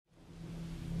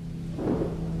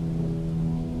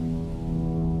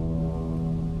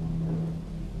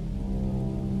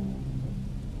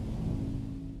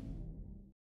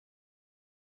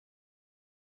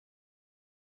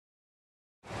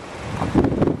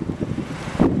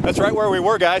That's right where we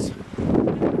were, guys.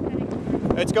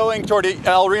 It's going toward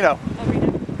El Reno.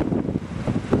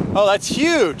 Oh, that's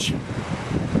huge.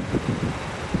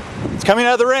 It's coming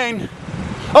out of the rain.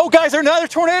 Oh, guys, there's another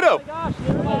tornado. Oh my gosh,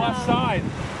 they're on the left side.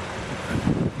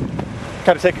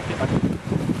 Gotta take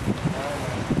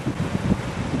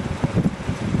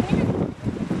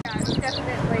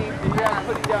Definitely. Yeah,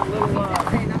 putting down little,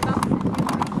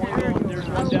 there's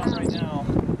one down right now.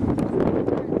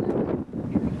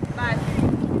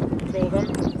 Control them.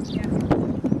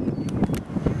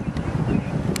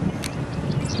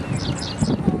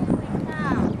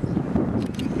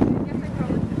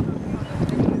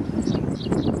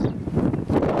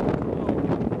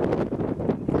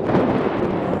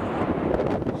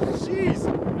 Jeez.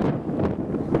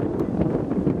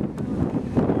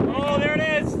 Oh, there it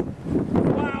is.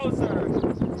 Wowzer.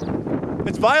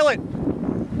 It's violent.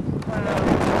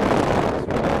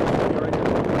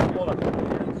 Hold on.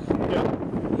 Yeah.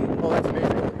 Oh, that's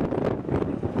amazing.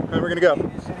 All right, we're gonna go.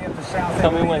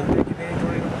 Tell me when.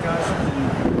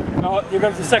 Oh, here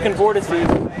comes the second vortex. Are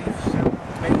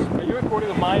you recording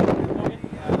with mine?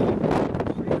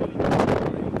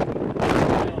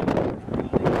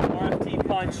 RFT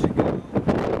punch.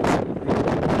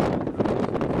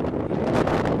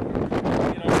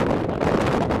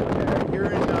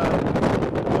 You're in.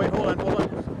 Wait, hold on.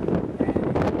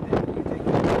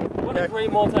 What a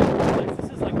great multi-vortex.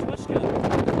 This is like Twitch together.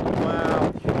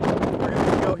 Wow. We're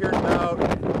gonna go here in about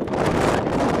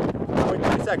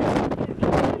 20 seconds.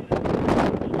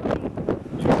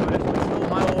 It's still a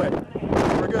mile away.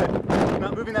 We're good.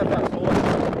 Not moving that fast. Hold on.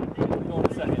 Hold on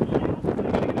a second. I'm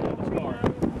gonna get out of this car.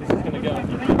 This is gonna go.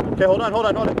 Okay, hold on.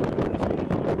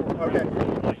 Okay.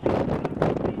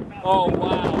 Oh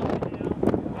wow.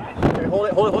 Okay,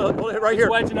 hold it right here.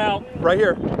 It's wedging out. Right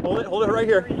here. Hold it right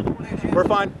here. We're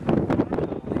fine.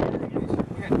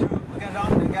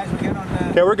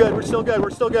 Okay, we're good. We're still good.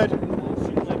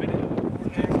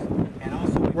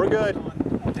 We're good.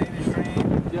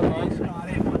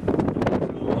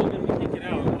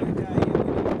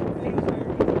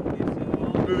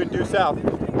 Moving due south.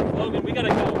 Logan, we gotta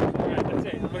go. Alright, that's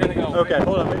it. We're gonna go. Okay,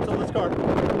 hold on. Wait till this car.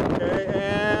 Okay,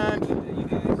 and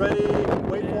ready.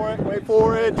 Wait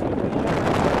for it.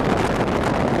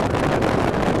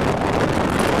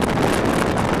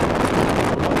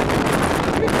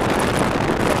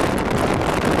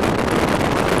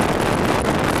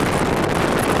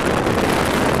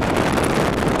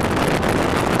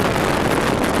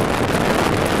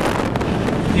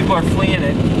 People are fleeing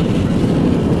it.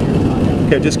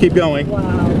 Okay, just keep going. Wow.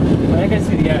 I can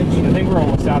see the edge. I think we're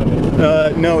almost out of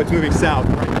it. No, it's moving south.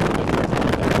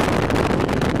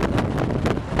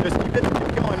 Just keep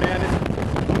going, man.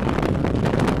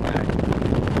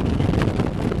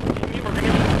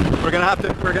 We're gonna have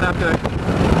to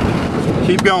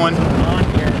keep going. On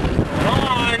here.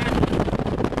 On.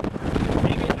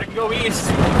 Maybe I can go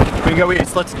east. We can go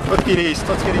east. Let's get east.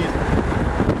 Let's get east.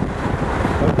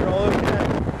 We're all okay.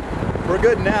 We're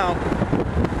good now.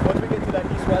 Once we get to that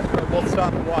east-west road, we'll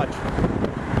stop and watch.